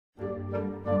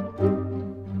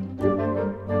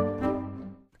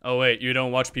wait, you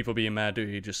don't watch people being mad, do you?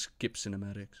 You just skip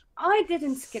cinematics. I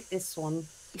didn't skip this one.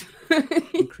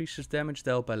 Increases damage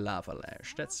dealt by lava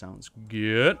lash. That sounds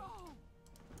good.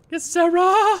 Yes,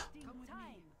 Sarah!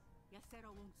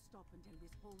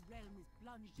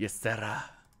 Yes, Sarah.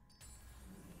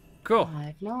 Cool. I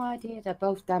have no idea. They're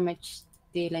both damage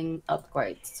dealing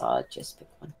upgrades, so I'll just pick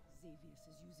one.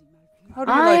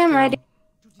 I am ready.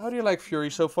 How do you like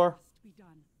Fury so far?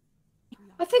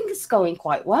 I think it's going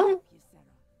quite well.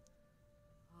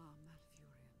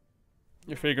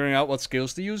 You're figuring out what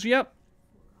skills to use yet?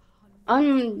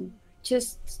 I'm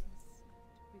just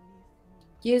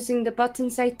using the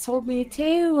buttons they told me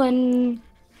to, and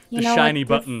you know, the shiny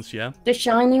buttons, yeah? The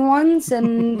shiny ones,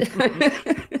 and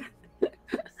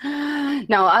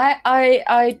no,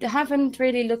 I haven't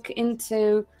really looked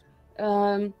into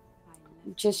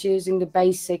just using the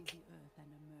basic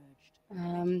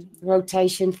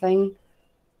rotation thing,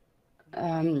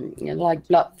 like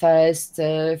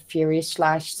Bloodthirst, Furious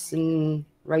Slash, and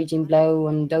Raging Blow,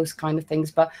 and those kind of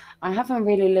things. But I haven't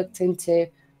really looked into,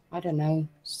 I don't know,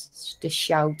 the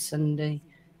shouts and the.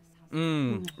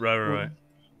 Right.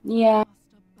 Yeah.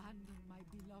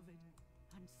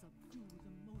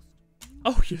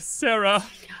 Oh, yes, Sarah.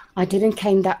 I didn't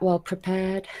came that well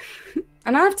prepared.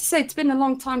 And I have to say, it's been a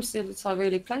long time since I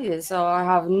really played it, so I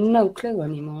have no clue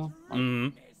anymore.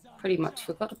 Pretty much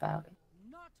forgot about it.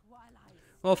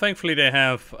 Well, thankfully they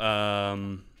have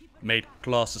made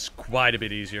classes quite a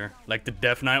bit easier. Like the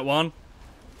Death Knight one.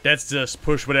 That's just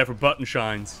push whatever button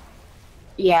shines.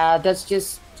 Yeah, that's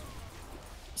just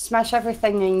smash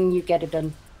everything and you get it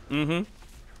done.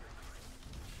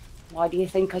 Why do you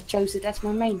think I chose it as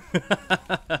my main?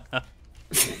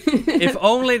 If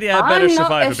only they had better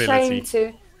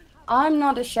survivability. I'm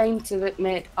not ashamed to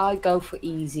admit I go for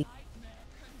easy.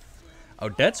 Oh,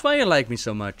 that's why you like me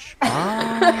so much.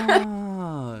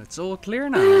 Ah, it's all clear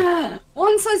now.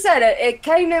 Once I said it, it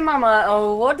came in my mind.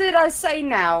 Oh, what did I say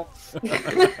now?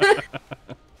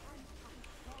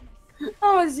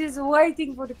 I was just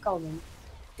waiting for the comment.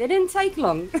 Didn't take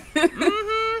long.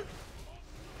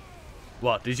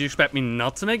 What, did you expect me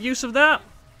not to make use of that?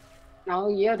 No,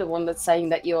 you're the one that's saying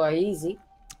that you are easy.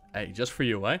 Hey, just for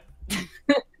you, eh?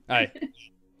 Hey.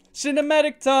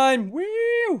 Cinematic time!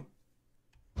 Woo!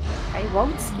 I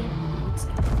won't skip.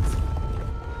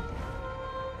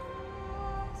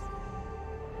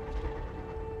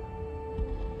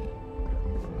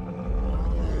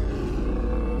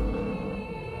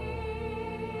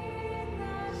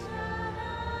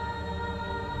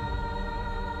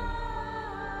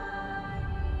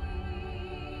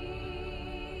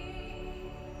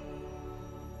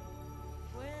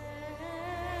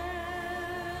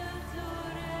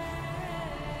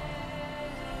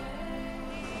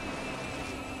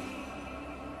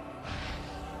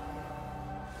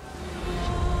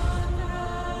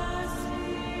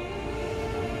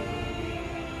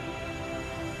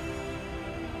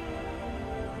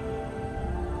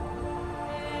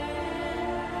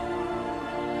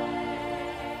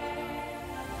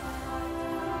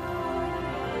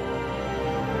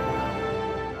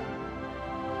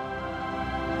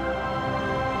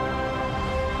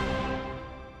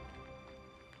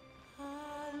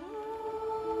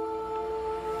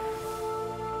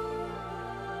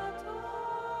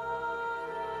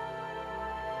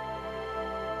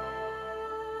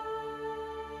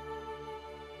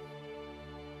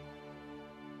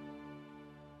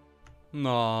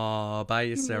 Aw,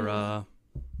 bye, Sarah.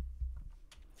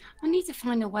 I need to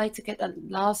find a way to get that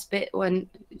last bit when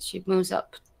she moves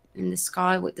up in the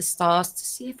sky with the stars to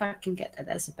see if I can get that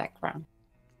as a background.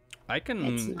 I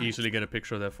can easily get a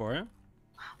picture of that for you.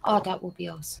 Oh, that would be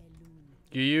awesome.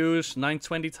 You use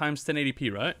 920 times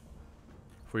 1080p, right?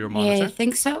 For your monitor? Yeah, I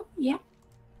think so, yeah.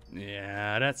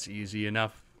 Yeah, that's easy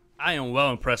enough. I am well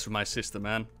impressed with my system,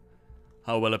 man.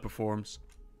 How well it performs.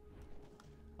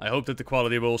 I hope that the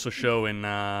quality will also show in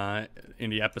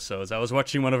the episodes. I was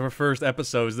watching one of her first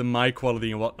episodes, the mic quality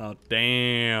and whatnot.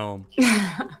 Damn.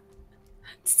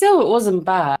 Still, it wasn't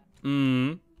bad.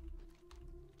 It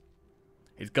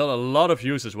got a lot of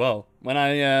views as well. When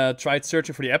I tried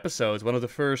searching for the episodes, one of the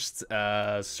first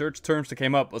search terms that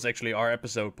came up was actually our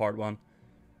episode, part 1.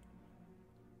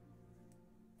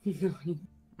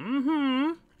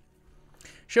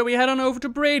 Shall we head on over to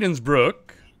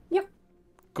Bradensbrook? Yep.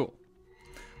 Cool.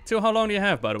 Till how long do you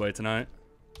have, by the way, tonight?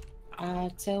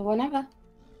 Till whenever.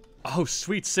 Oh,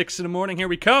 sweet, 6 in the morning, here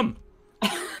we come!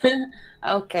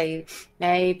 Okay,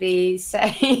 maybe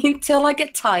say till I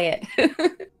get tired.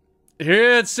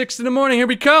 Here it's 6 in the morning, here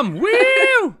we come!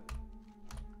 Woo!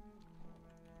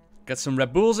 Got some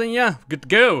Red Bulls in ya, good to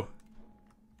go.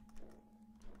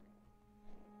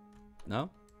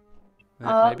 No?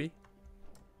 Maybe?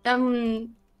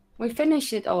 We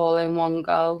finish it all in one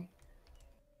go.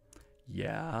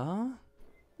 Yeah.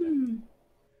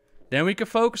 Then we can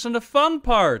focus on the fun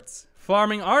part.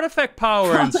 Farming artifact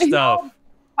power and stuff.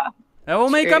 That will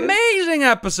make amazing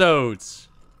episodes.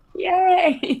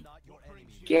 Yay!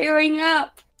 Gearing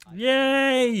up.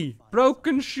 Yay!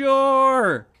 Broken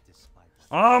Shore!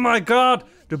 Oh my god!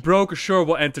 The Broken Shore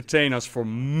will entertain us for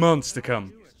months to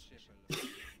come.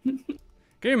 Can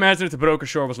you imagine if the Broken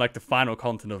Shore was like the final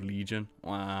content of Legion?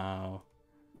 Wow.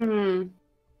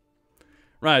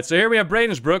 Right, so here we have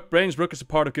Bravensbrook. Bravensbrook is a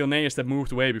part of Gilneas that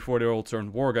moved away before they all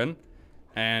turned Worgen.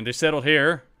 And they settled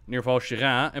here, near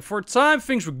Val'Sharah. And for a time,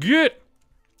 things were good.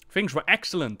 Things were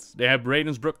excellent. They had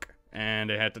Bravensbrook, and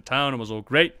they had the town, it was all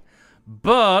great.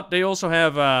 But they also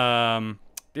have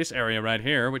this area right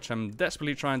here, which I'm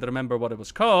desperately trying to remember what it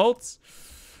was called.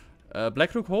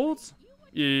 Blackrook Hold?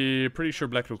 Yeah, pretty sure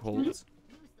Blackrook Hold.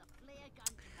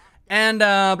 And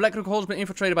Blackrook Hold's been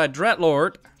infiltrated by a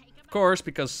Dreadlord. Of course,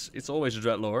 because it's always a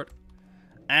Dreadlord.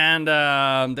 And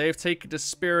they've taken the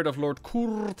spirit of Lord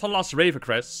Kurtalas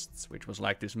Ravencrest, which was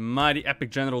like this mighty epic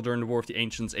general during the War of the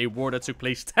Ancients, a war that took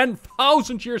place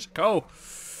 10,000 years ago.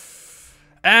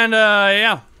 And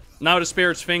yeah, now the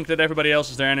spirits think that everybody else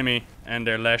is their enemy, and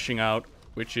they're lashing out,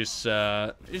 which is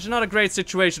not a great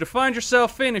situation to find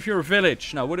yourself in if you're a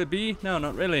village. Now, would it be? No,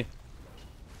 not really.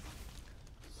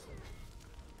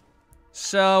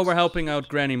 So, we're helping out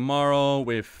Granny Morrow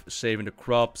with saving the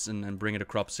crops and bringing the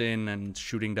crops in and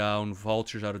shooting down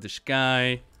vultures out of the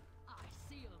sky.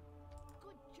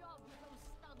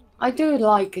 I do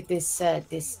like this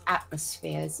this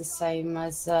atmosphere. It's the same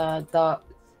as dark.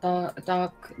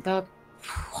 The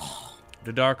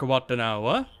darker what the now,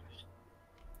 what?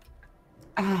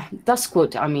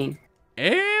 Duskwood, I mean.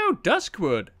 Ew,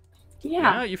 Duskwood.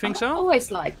 Yeah, you think I so?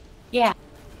 always like, yeah.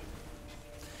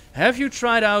 Have you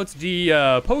tried out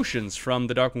the potions from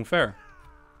the Darkmoon Fair?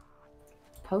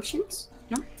 Potions?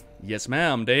 No. Yes,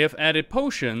 ma'am. They have added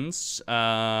potions.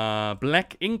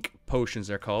 Black ink potions,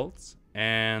 they're called.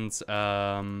 And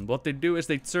what they do is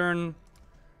they turn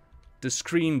the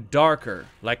screen darker,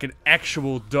 like an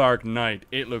actual dark night.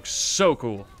 It looks so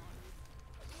cool.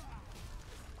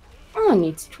 Oh, I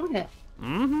need to try it.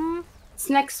 Mm-hmm. It's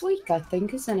next week, I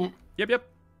think, isn't it? Yep, yep.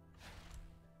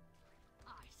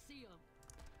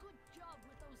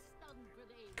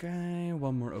 Okay,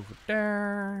 one more over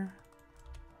there.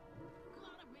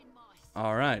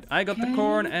 Alright, I got the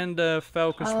corn and the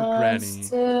falcons for Granny.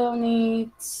 Still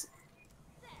needs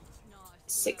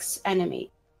 6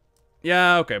 enemy.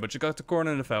 Yeah, okay, but you got the corn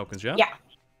and the falcons, yeah? Yeah.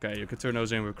 Okay, you can turn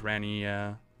those in with Granny.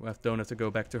 We don't have to go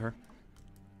back to her.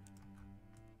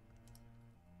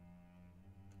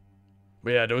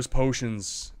 But yeah, those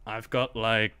potions, I've got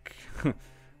like,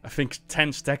 I think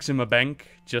 10 stacks in my bank,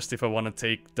 just if I want to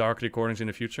take dark recordings in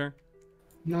the future.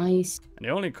 Nice. And they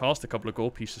only cost a couple of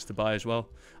gold pieces to buy as well.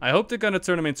 I hope they're gonna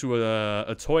turn them into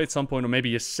a toy at some point, or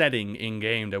maybe a setting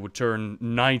in-game that would turn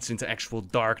nights into actual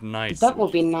dark nights. That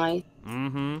would be nice.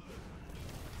 Mm-hmm.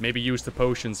 Maybe use the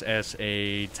potions as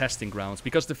a testing grounds,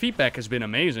 because the feedback has been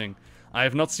amazing. I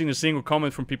have not seen a single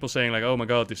comment from people saying like, oh my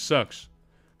god, this sucks.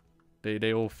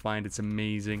 They all find it's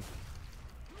amazing.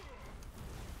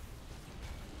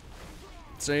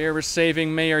 So here we're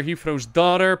saving Mayor Hifro's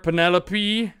daughter,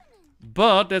 Penelope.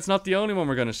 But that's not the only one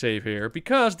we're gonna save here.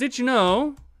 Because, did you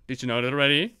know that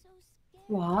already?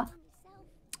 What?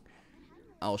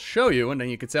 I'll show you, and then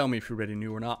you can tell me if you already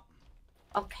knew or not.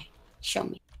 Okay, show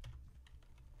me.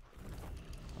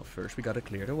 Well, first we gotta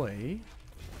clear the way.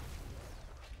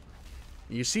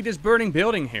 You see this burning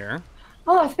building here?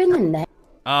 Oh, I've been in there.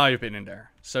 Ah, you've been in there.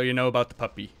 So you know about the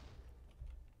puppy.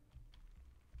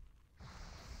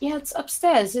 Yeah, it's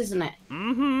upstairs, isn't it?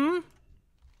 Mm-hmm.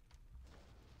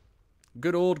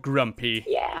 Good old Grumpy.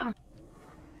 Yeah.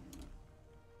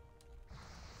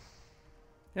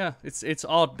 Yeah, it's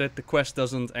odd that the quest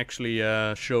doesn't actually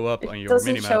show up on your minimap.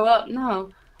 It doesn't show up,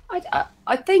 no.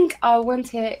 I think I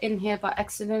went in here by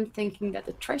accident thinking that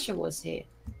the treasure was here.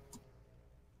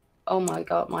 Oh my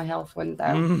god, my health went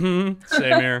down. Mm-hmm.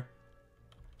 Same here.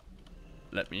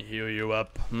 Let me heal you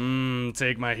up.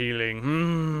 Take my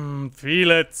healing.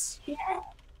 Feel it. Yeah.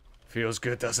 Feels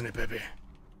good, doesn't it, baby?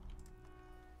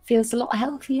 Feels a lot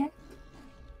healthier.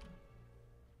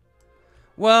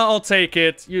 Well, I'll take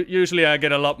it. Usually I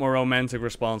get a lot more romantic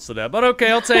response to that. But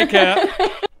okay, I'll take it.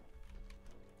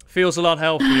 Feels a lot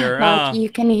healthier. Like you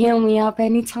can heal me up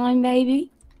anytime,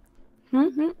 baby.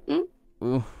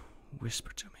 Ooh,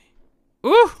 whisper to me.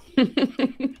 Ooh!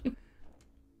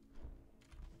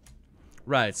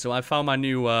 Right, so I found my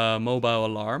new mobile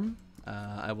alarm.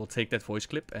 I will take that voice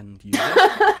clip and use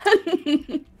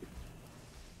it.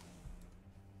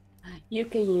 You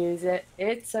can use it.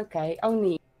 It's okay.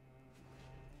 Only.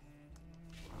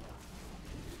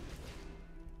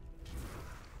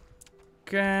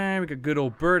 Okay, we got good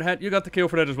old bird head. You got the kill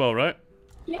for that as well, right?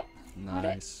 Yeah.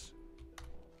 Nice.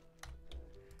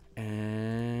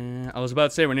 And I was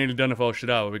about to say we're nearly done with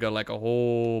Val'Sharah, but we got like a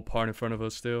whole part in front of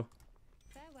us still.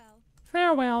 Farewell.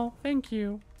 Farewell. Thank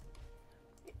you.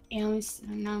 Yeah, I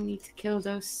now need to kill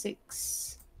those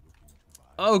 6.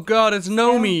 Oh god, it's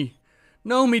Nomi.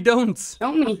 Nomi, don't.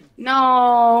 Nomi.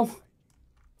 No.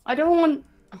 I don't want.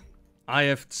 I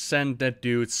have sent that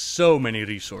dude so many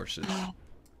resources.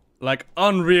 Like,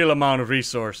 unreal amount of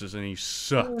resources, and he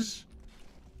sucks.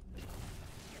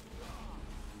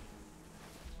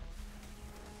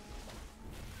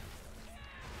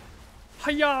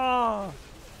 Hiya!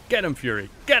 Get him, Fury.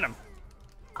 Get him!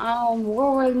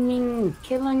 Warning,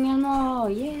 killing them all,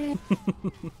 yeah.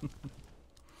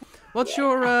 What's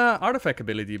your artifact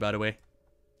ability, by the way?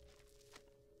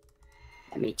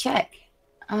 Let me check.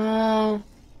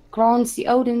 Grants the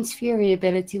Odin's Fury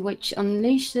ability, which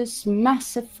unleashes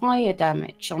massive fire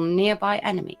damage on nearby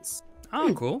enemies.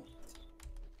 Oh, cool.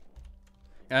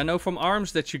 Yeah, I know from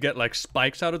arms that you get like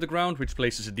spikes out of the ground, which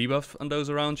places a debuff on those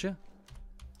around you.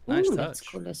 Nice touch. That's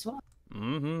cool as well.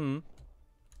 Mm-hmm.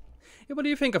 Yeah, what do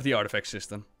you think of the artifact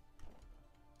system?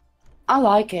 I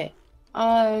like it.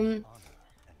 I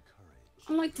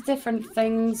like the different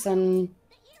things, and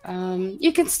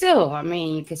you can still,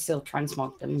 you can still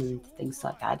transmog them and things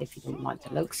like that if you don't like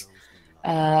the looks.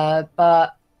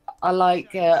 But I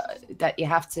like that you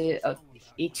have to,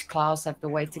 each class have the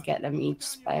way to get them, each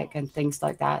spec and things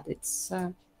like that. It's,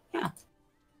 yeah.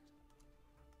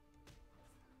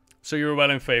 So you're well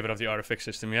in favor of the artifact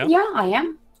system, yeah? Yeah, I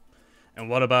am. And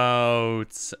what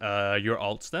about your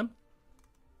alts then?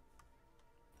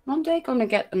 One day gonna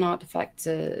get an artifact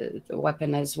the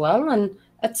weapon as well, and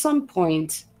at some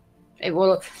point it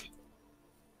will.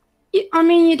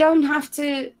 You don't have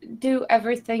to do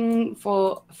everything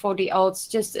for the alts.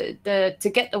 Just to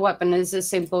get the weapon is a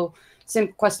simple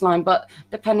quest line. But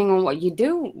depending on what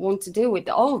you want to do with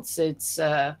the alts, it's.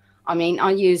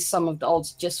 I use some of the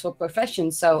alts just for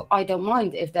profession, so I don't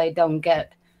mind if they don't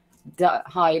get the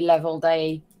high level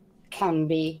they can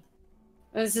be.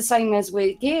 It's the same as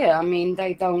with gear.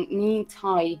 They don't need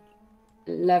high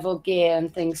level gear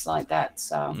and things like that.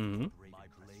 So,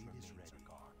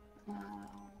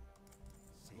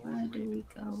 where do we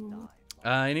go?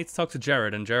 You need to talk to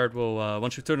Jared, and Jared will,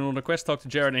 once you've turned on the quest, talk to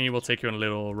Jared, and he will take you on a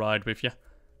little ride with you.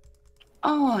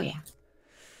 Oh, yeah.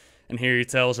 And here he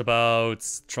tells about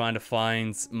trying to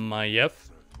find Maiev.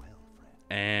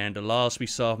 And the last we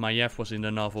saw of Maiev was in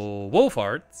the novel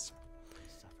Wolfheart.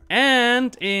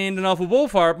 And in the novel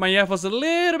Wolfheart, Maiev was a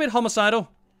little bit homicidal.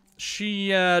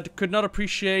 She could not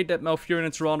appreciate that Malfurion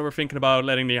and Tyrande were thinking about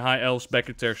letting the High Elves back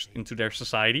into their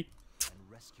society.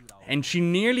 And she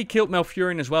nearly killed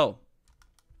Malfurion as well.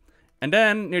 And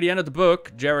then, near the end of the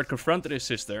book, Jared confronted his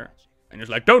sister. And he was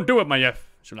like, "Don't do it, Maiev."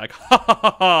 She was like, "Ha ha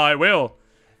ha ha, I will."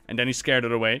 And then he scared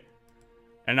her away.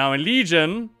 And now in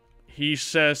Legion, he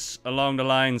says along the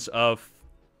lines of,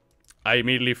 "I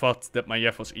immediately thought that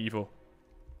Maiev was evil.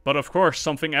 But of course,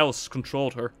 something else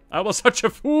controlled her. I was such a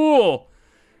fool!"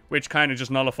 Which kind of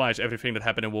just nullifies everything that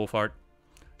happened in Wolfheart.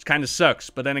 Which kind of sucks,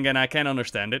 but then again, I can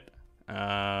understand it.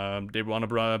 They want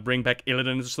to bring back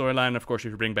Illidan into the storyline. Of course,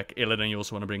 if you bring back Illidan, you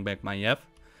also want to bring back Maiev.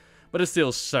 But it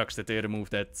still sucks that they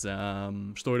removed that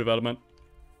story development.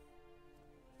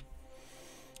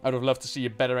 I would have loved to see a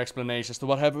better explanation as to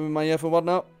what happened with Maiev and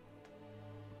whatnot.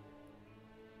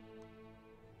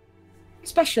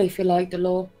 Especially if you like the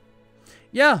lore.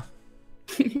 Yeah.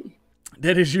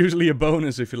 That is usually a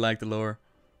bonus if you like the lore.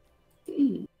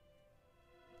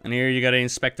 And here you got an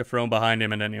Inspector Throne behind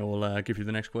him, and then he will give you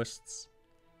the next quests.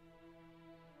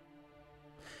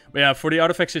 But yeah, for the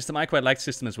artifact system, I quite like the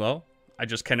system as well. I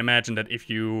just can imagine that if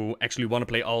you actually want to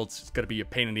play alts, it's gonna be a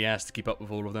pain in the ass to keep up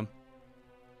with all of them.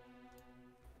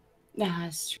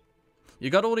 That's true. You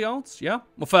got all the alts, yeah?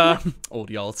 With, all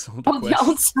the alts. All the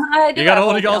alts. You got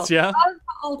all the alts, yeah?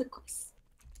 All the quests.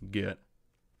 Good.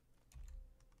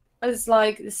 It's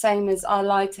like the same as I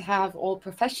like to have all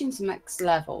professions max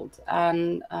leveled.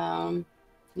 And,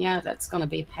 yeah, that's going to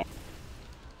be a pain.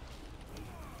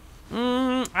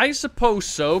 I suppose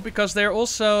so, because they're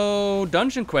also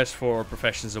dungeon quests for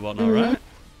professions and whatnot, right?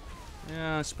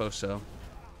 Yeah, I suppose so.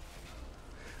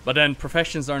 But then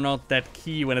professions are not that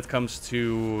key when it comes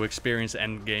to experience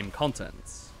and game content.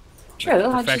 True,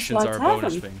 Professions I just like are a to have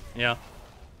bonus them. thing. Yeah.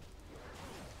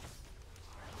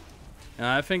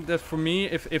 I think that for me,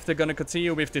 if they're gonna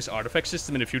continue with this artifact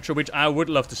system in the future, which I would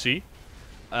love to see,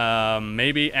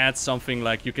 maybe add something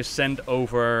like you can send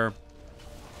over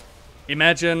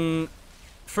Imagine,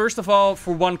 first of all,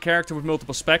 for one character with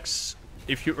multiple specs,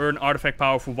 if you earn artifact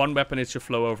power for one weapon, it should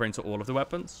flow over into all of the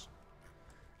weapons.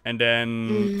 And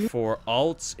then for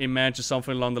alts, imagine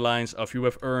something along the lines of you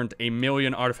have earned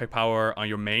 1,000,000 artifact power on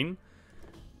your main.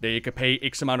 Then you can pay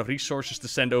X amount of resources to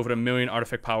send over 1,000,000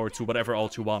 artifact power to whatever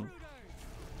alt you want.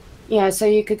 Yeah, so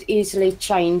you could easily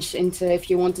change into, if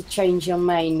you want to change your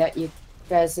main,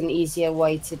 there's an easier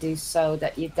way to do so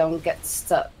that you don't get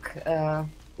stuck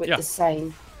with the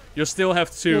same. You'll still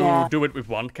have to do it with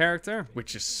one character,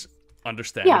 which is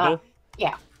understandable.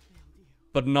 Yeah.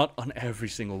 But not on every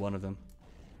single one of them.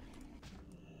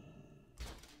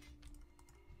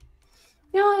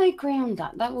 Yeah, I agree on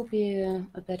that. That will be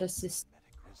a better system.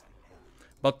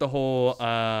 But the whole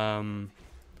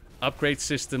upgrade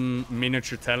system,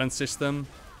 miniature talent system,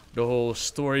 the whole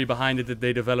story behind it that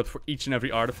they developed for each and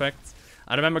every artifact.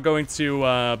 I remember going to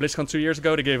BlizzCon 2 years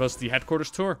ago. They gave us the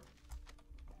headquarters tour.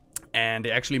 And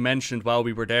they actually mentioned while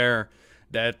we were there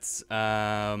that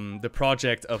the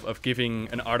project of giving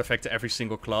an artifact to every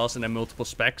single class and then multiple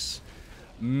specs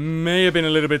may have been a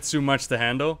little bit too much to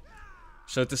handle.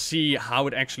 So to see how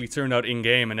it actually turned out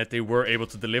in-game and that they were able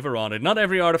to deliver on it. Not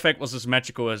every artifact was as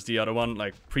magical as the other one.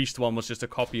 Like, Priest 1 was just a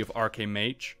copy of Arcane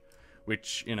Mage.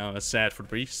 Which, you know, is sad for the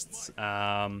priests.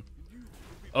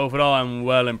 Overall, I'm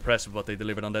well impressed with what they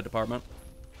delivered on that department.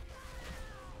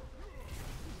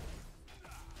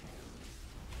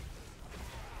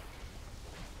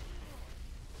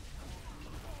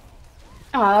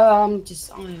 I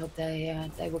hope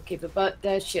they will keep it, but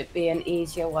there should be an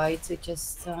easier way to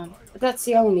just. But that's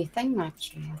the only thing,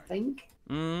 actually. I think.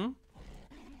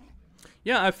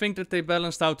 Yeah, I think that they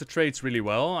balanced out the traits really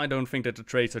well. I don't think that the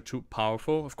traits are too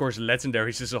powerful. Of course,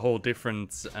 legendaries is a whole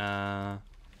different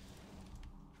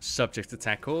subject to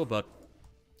tackle, but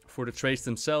for the traits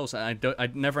themselves, I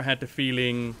never had the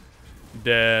feeling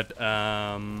that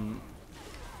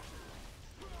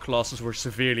classes were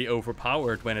severely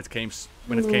overpowered when it came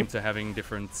to having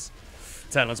different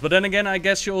talents. But then again, I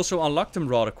guess you also unlocked them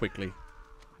rather quickly.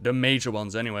 The major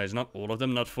ones anyways, not all of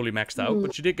them, not fully maxed out,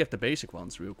 but you did get the basic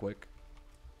ones real quick.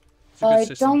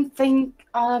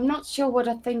 I'm not sure what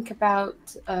I think about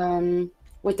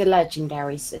with the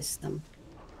legendary system.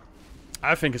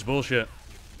 I think it's bullshit.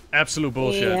 Absolute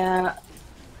bullshit. Yeah.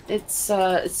 It's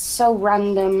so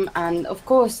random, and of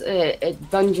course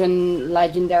dungeon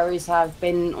legendaries have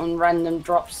been on random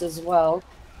drops as well.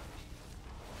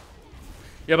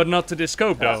 Yeah, but not to this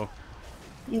scope though.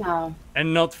 No.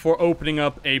 And not for opening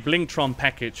up a Blingtron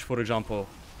package, for example.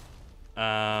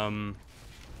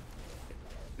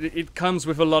 It comes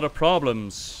with a lot of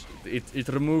problems. It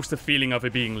removes the feeling of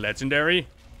it being legendary.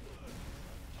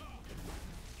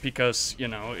 Because, you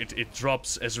know, it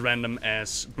drops as random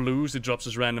as blues, it drops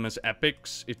as random as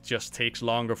epics. It just takes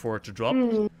longer for it to drop.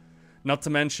 Not to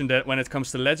mention that when it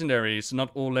comes to legendaries, not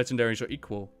all legendaries are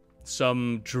equal.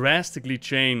 Some drastically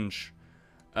change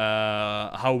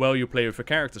how well you play with a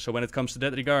character. So when it comes to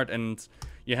that regard, and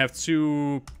you have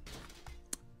two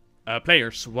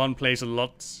players. One plays a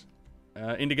lot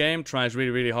in the game, tries really,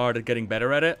 really hard at getting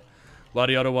better at it. While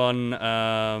the other one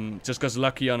just gets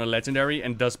lucky on a legendary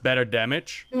and does better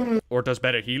damage, or does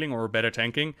better healing, or better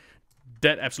tanking.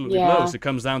 That absolutely blows. It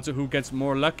comes down to who gets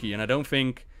more lucky, and I don't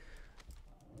think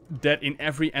that in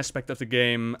every aspect of the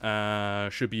game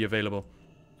should be available.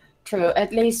 True,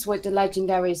 at least with the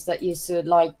legendaries that you said,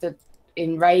 like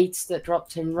in raids, that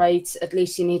dropped in raids, at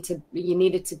least you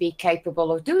needed to be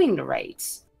capable of doing the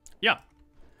raids. Yeah.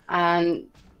 And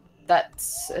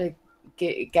that's...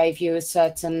 gave you a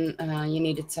certain, you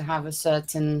needed to have a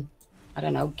certain, I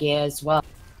don't know, gear as well.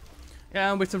 Yeah,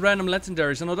 and with the random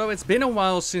legendaries, and although it's been a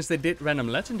while since they did random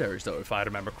legendaries though, if I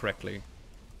remember correctly.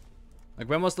 Like,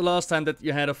 when was the last time that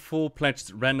you had a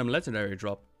full-pledged random legendary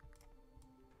drop?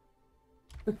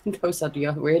 Those are the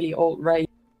really old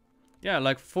raids. Yeah,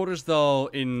 like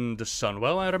Forrestal in the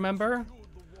Sunwell, I remember.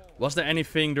 Was there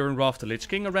anything during Wrath of the Lich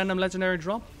King, a random legendary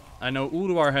drop? I know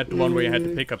Ulduar had the one where you had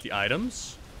to pick up the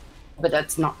items. But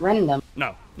that's not random.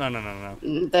 No.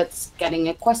 That's getting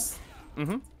a quest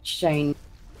chain.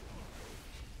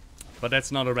 But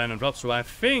that's not a random drop, so I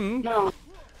think... No.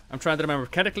 I'm trying to remember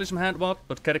if Cataclysm had what,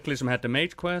 but Cataclysm had the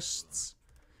mage quests.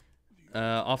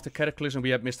 After Cataclysm we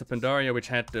had Mr. Pandaria, which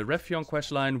had the Rephion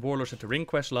questline, Warlords had the Ring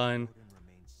questline.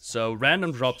 So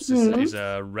random drops is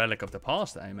a relic of the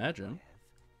past, I imagine.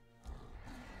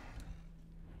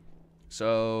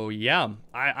 So yeah,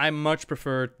 I much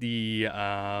preferred the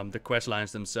quest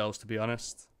lines themselves, to be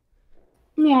honest.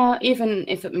 Yeah, even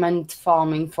if it meant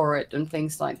farming for it and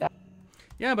things like that.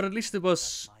 Yeah, but at least it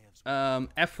was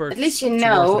effort. At least you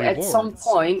know at some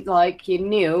point, like you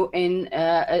knew in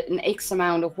an X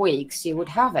amount of weeks, you would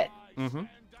have it. Mm-hmm.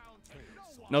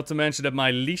 Not to mention that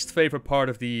my least favorite part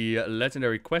of the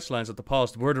legendary questlines of the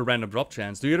past were the random drop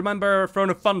chance. Do you remember Throne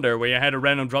of Thunder, where you had a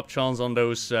random drop chance on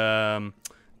those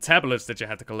tablets that you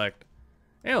had to collect?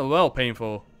 Yeah, well,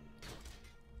 painful.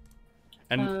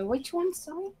 And which one,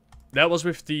 sorry? that was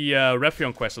with the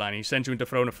Rephion questline. He sent you into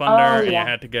Throne of Thunder, and you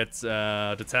had to get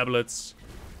the tablets.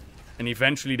 And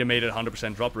eventually they made it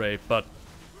 100% drop rate, but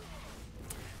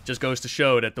just goes to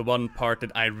show that the one part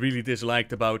that I really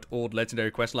disliked about old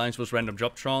legendary questlines was random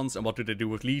drop chance. And what do they do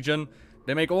with Legion?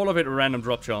 They make all of it a random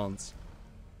drop chance.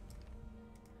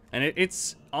 And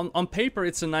it's on paper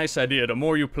it's a nice idea. The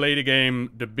more you play the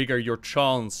game, the bigger your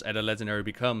chance at a legendary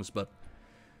becomes, but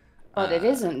it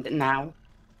isn't now.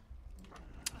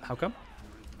 How come?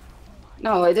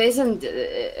 No, it isn't,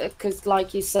 because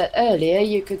like you said earlier,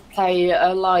 you could play,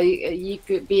 you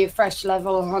could be a fresh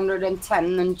level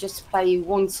 110 and just play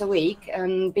once a week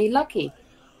and be lucky.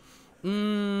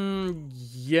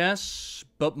 Yes,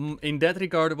 but in that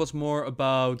regard it was more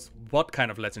about what kind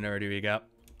of legendary do you get.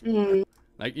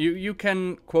 Like, you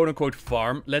can quote-unquote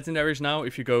farm legendaries now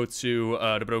if you go to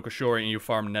the Broken Shore and you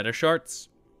farm nether shards.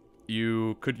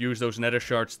 You could use those nether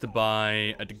shards to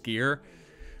buy the gear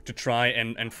to try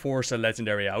and force a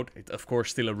legendary out. It, of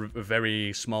course, still a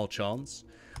very small chance.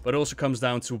 But it also comes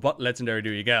down to what legendary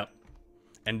do you get.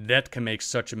 And that can make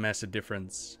such a massive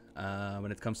difference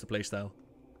when it comes to playstyle.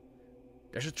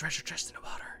 There's a treasure chest in the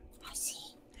water. I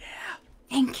see. Yeah.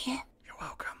 Thank you. You're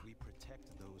welcome. We protect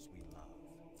those we love.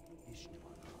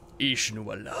 Ishnu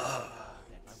Allah.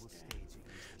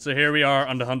 So here we are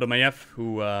on the Hand of Maiev,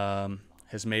 who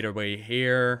has made her way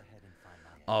here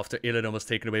after Illidan was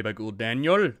taken away by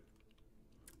Gul'dan.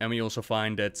 And we also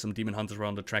find that some demon hunters were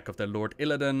on the track of their lord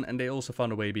Illidan, and they also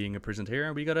found a way being imprisoned here.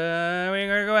 And we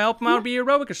gotta go help them out, be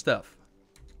heroic and stuff.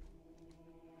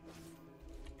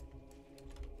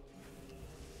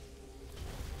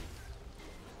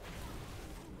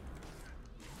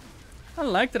 I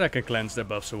like that I can cleanse their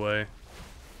buffs away.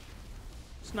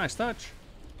 It's a nice touch.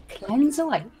 Cleanse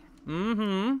away?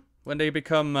 Mm-hmm. When they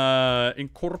become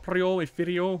incorporeal,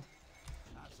 ethereal,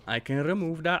 I can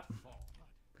remove that.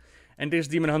 And this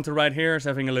demon hunter right here is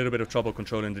having a little bit of trouble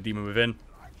controlling the demon within.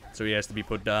 So he has to be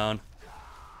put down.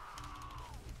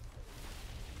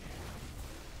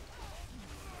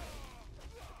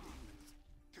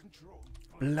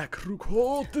 Blackrook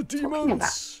hold the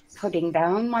demons! Putting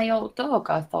down my old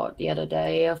dog, I thought the other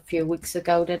day, a few weeks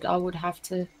ago, that I would have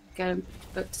to get him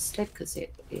put to sleep because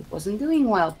it wasn't doing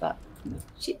well, but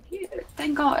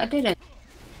thank God I didn't.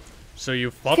 So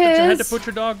you thought that you had to put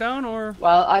your dog down, or?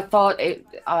 Well, I thought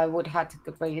I would have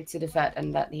to bring it to the vet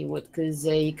and that he would, because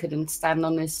he couldn't stand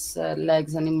on his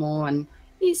legs anymore, and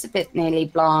he's a bit nearly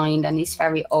blind, and he's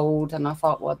very old, and I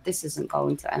thought, well, this isn't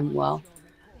going to end well.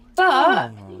 But, I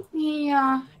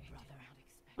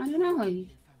don't know,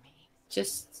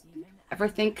 just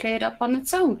everything cleared up on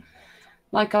its own.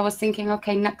 Like, I was thinking,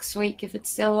 okay, next week, if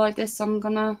it's still like this, I'm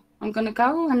gonna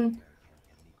go, and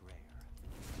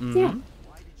yeah.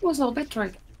 It was all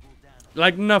better.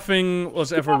 Like nothing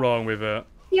was ever wrong with it?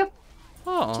 Yep.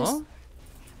 Aww.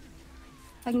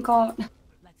 Thank God.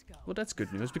 Well, that's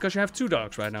good news, because you have 2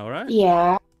 dogs right now, right?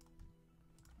 Yeah.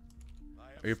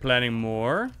 Are you planning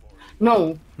more?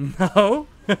 No. No?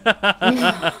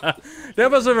 That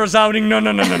was a resounding no.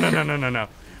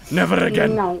 Never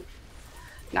again. No.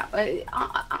 No,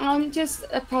 I'm just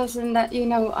a person that, you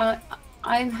know,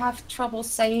 I have trouble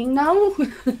saying no,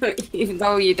 even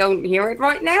though you don't hear it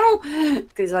right now,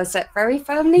 because I said very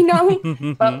firmly no.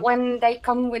 But when they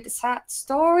come with a sad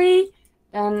story,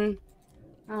 then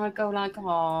I go like,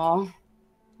 "Aww,"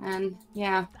 and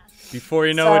yeah. Before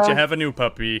you know it, you have a new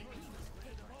puppy.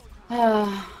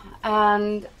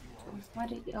 And why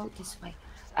did it go this way?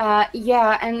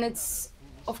 Yeah, and it's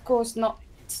of course not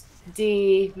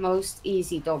the most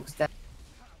easy dogs that.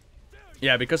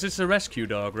 Yeah, because it's a rescue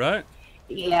dog, right?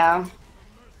 Yeah.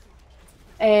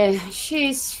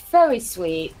 She's very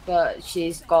sweet, but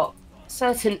she's got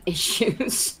certain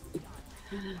issues.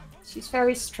 She's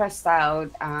very stressed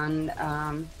out, and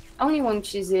only when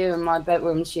she's here in my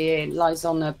bedroom, she plays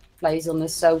on the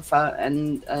sofa,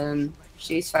 and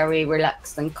she's very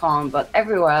relaxed and calm. But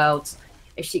everywhere else,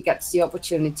 if she gets the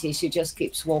opportunity, she just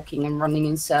keeps walking and running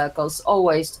in circles,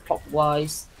 always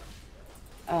clockwise.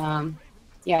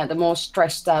 Yeah, the more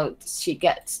stressed out she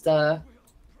gets, the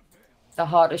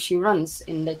harder she runs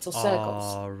in little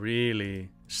circles. Oh, really?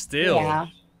 Still? Yeah.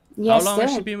 How long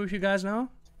has she been with you guys now?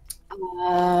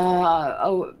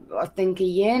 I think a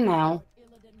year now.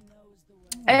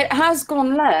 It has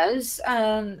gone less,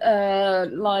 and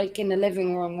like in the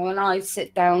living room, when I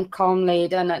sit down calmly,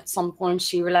 then at some point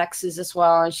she relaxes as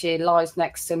well, and she lies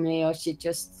next to me, or she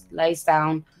just lays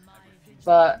down.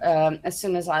 But as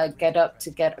soon as I get up to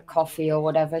get a coffee or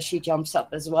whatever, she jumps up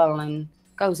as well and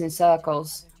goes in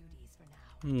circles.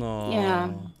 No.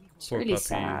 Yeah, it's Poor really puppy.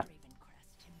 sad.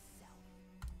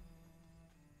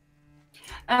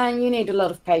 And you need a lot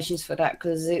of patience for that,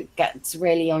 because it gets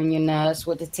really on your nerves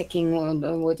with the ticking,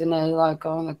 with the like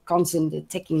on a constant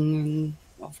ticking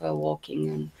of her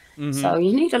walking, and so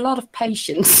you need a lot of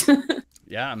patience.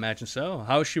 Yeah, I imagine so.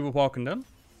 How is she walking then?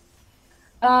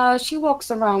 She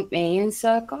walks around me in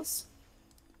circles.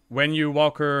 When you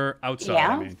walk her outside,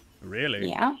 Yeah. I mean. Really?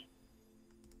 Yeah.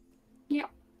 Yeah.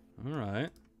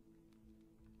 Alright.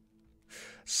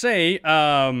 Say,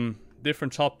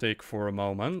 different topic for a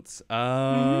moment.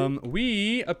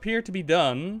 We appear to be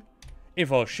done in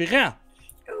Val'Sharah.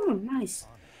 Oh, nice.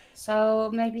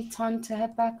 So maybe time to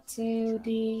head back to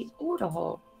the order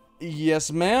hall.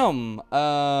 Yes, ma'am.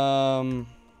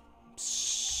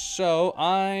 So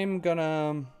I'm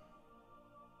gonna...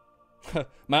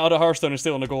 My other Hearthstone is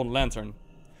still on the Golden Lantern.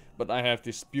 But I have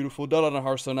this beautiful Gul'dan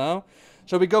Hearthstone now.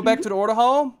 So we go back to the order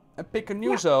hall and pick a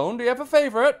new zone. Do you have a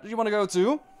favorite that you want to go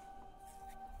to?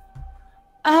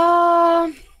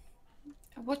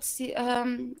 What's the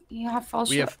you have Val'Sharah.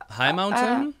 We have High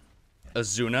Mountain,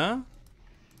 Azuna,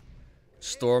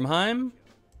 Stormheim,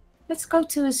 Let's go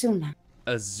to Azuna.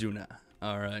 Azuna.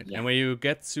 Alright. Yeah. And when you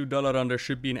get to Gul'dan, there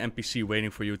should be an NPC waiting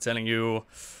for you, telling you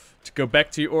to go back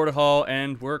to your order hall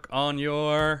and work on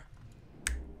your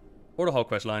order hall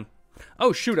quest line.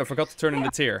 Oh shoot, I forgot to turn in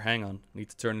the tier. Hang on. Need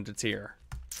to turn in the tier.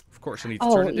 Of course I need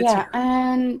to turn in the tier.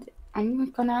 And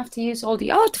I'm gonna have to use all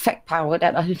the artifact power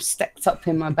that I've stacked up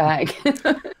in my bag.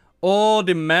 Oh,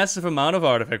 the massive amount of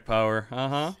artifact power.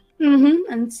 Uh-huh.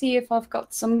 And see if I've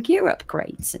got some gear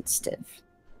upgrades and stuff.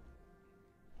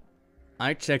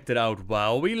 I checked it out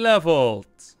while we leveled.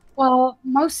 Well,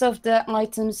 most of the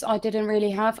items I didn't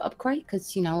really have upgrade,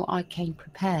 because, you know, I came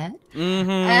prepared.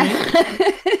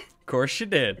 Of course you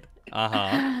did.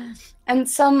 Uh-huh. And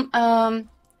some,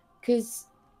 because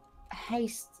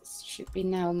haste should be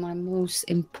now my most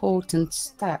important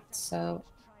stat, so...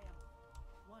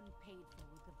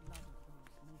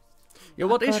 Yeah,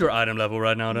 what is your item level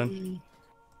right now then?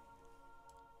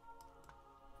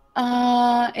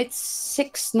 It's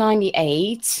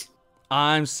 698.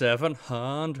 I'm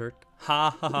 700. Ha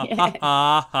ha ha ha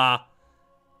ha ha.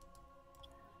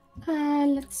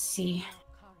 Let's see.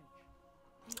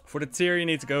 For the tier, you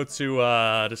need to go to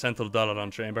the Central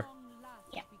Gul'dan chamber.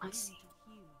 Yeah, I see.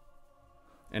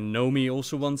 And Nomi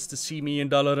also wants to see me in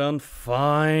Gul'dan.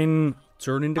 Fine.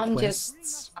 Turn in the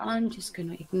quests. I'm just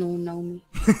gonna ignore Nomi.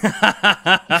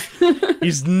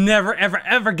 He's never,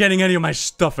 ever getting any of my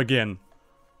stuff again.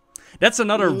 That's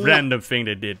another random thing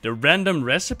they did. The random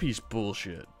recipes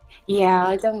bullshit. Yeah,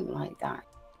 I don't like that.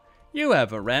 You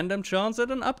have a random chance at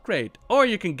an upgrade. Or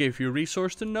you can give your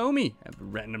resource to Nomi. Have a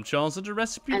random chance at a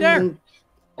recipe And there. then,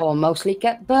 or mostly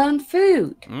get burned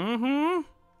food.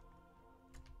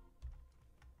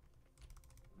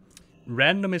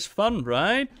 Random is fun,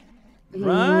 right?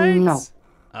 Right? No.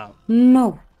 Oh.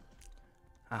 No.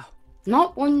 Oh.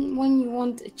 Not when you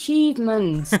want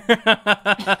achievements.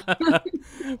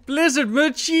 Blizzard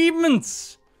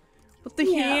achievements! What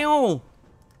the hell?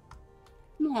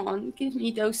 Come on, give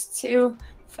me those 2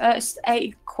 first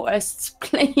aid quests,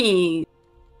 please.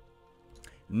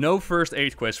 No first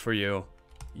aid quest for you.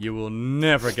 You will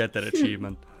never get that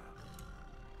achievement.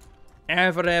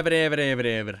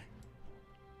 Ever.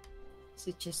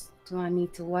 So just, do I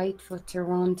need to wait for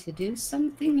Tehran to do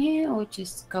something here, or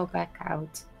just go back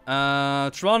out?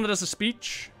 Tehran does a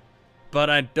speech, but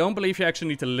I don't believe you actually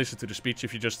need to listen to the speech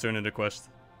if you just turn in the quest.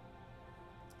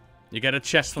 You get a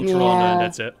chest from Tehran and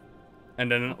that's it.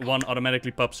 And then one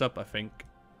automatically pops up, I think.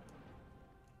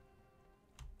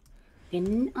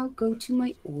 Then I'll go to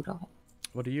my order.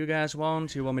 What do you guys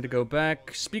want? You want me to go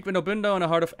back? Speak with Nobundo in the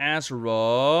heart of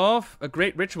Azeroth. A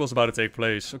great ritual's about to take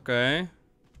place. Okay.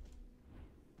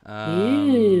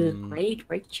 Ooh, great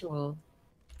ritual.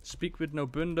 Speak with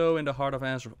Nobundo in the heart of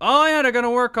Azeroth. Oh yeah, they're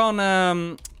gonna work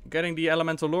on getting the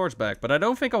elemental lords back. But I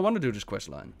don't think I want to do this quest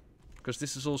line. Because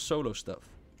this is all solo stuff.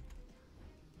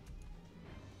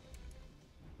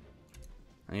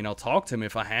 I mean, I'll talk to him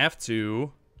if I have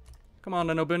to. Come on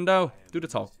then, Nobundo. Do the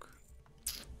talk.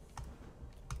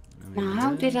 Now,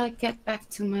 how did I get back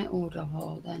to my order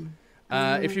hall then?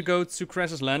 If you go to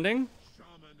Cress's Landing,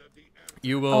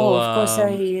 you will Oh, of course there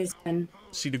he is then.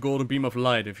 see the golden beam of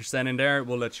light. If you stand in there, it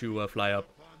will let you fly up.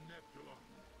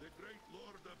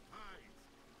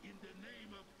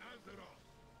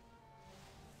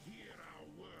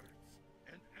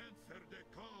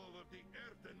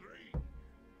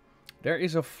 There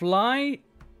is a fly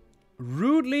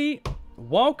rudely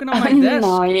walking on my desk.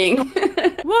 Annoying.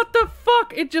 What the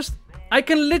fuck? It just... I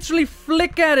can literally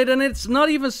flick at it and it's not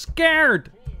even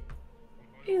scared.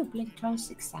 Ew, blink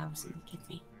 26,000. Give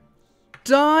me.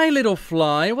 Die, little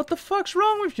fly. What the fuck's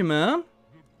wrong with you, man?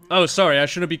 Oh, sorry. I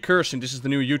shouldn't be cursing. This is the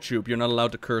new YouTube. You're not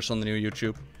allowed to curse on the new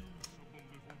YouTube.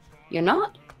 You're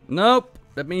not? Nope.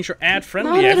 That means you're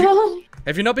ad-friendly.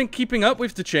 Have you not been keeping up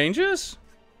with the changes?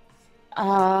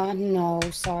 No,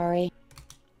 sorry.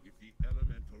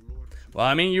 Well,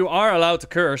 I mean, you are allowed to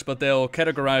curse, but they'll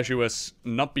categorize you as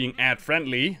not being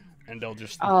ad-friendly, and they'll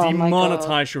just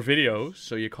demonetize your videos,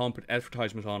 so you can't put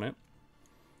advertisements on it.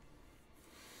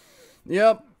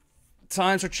 Yep,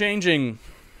 times are changing,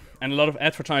 and a lot of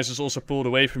advertisers also pulled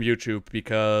away from YouTube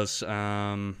because,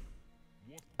 I'm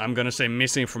gonna say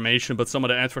misinformation, but some of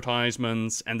the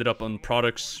advertisements ended up on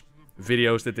products,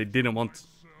 videos that they didn't want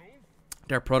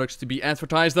their products to be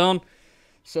advertised on,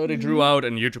 so they drew out,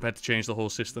 and YouTube had to change the whole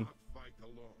system.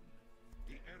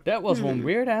 That was one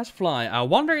weird-ass fly. I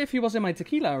wonder if he was in my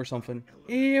tequila or something.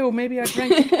 Ew, maybe I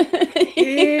drank...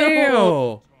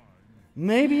 Ew!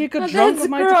 Maybe he got drunk with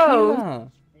my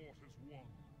tequila.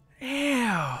 Ew!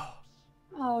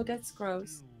 Oh, that's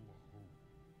gross.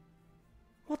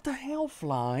 What the hell,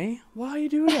 fly? Why you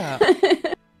do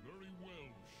that?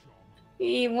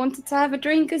 He wanted to have a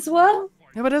drink as well?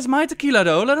 Yeah, but that's my tequila,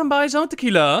 though. Let him buy his own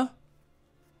tequila.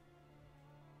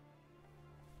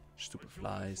 Stupid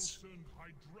flies.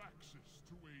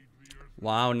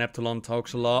 Wow, Neptulon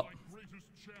talks a lot.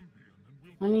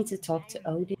 I need to talk to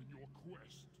Odin.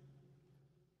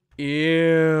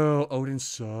 Ew, Odin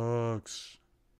sucks.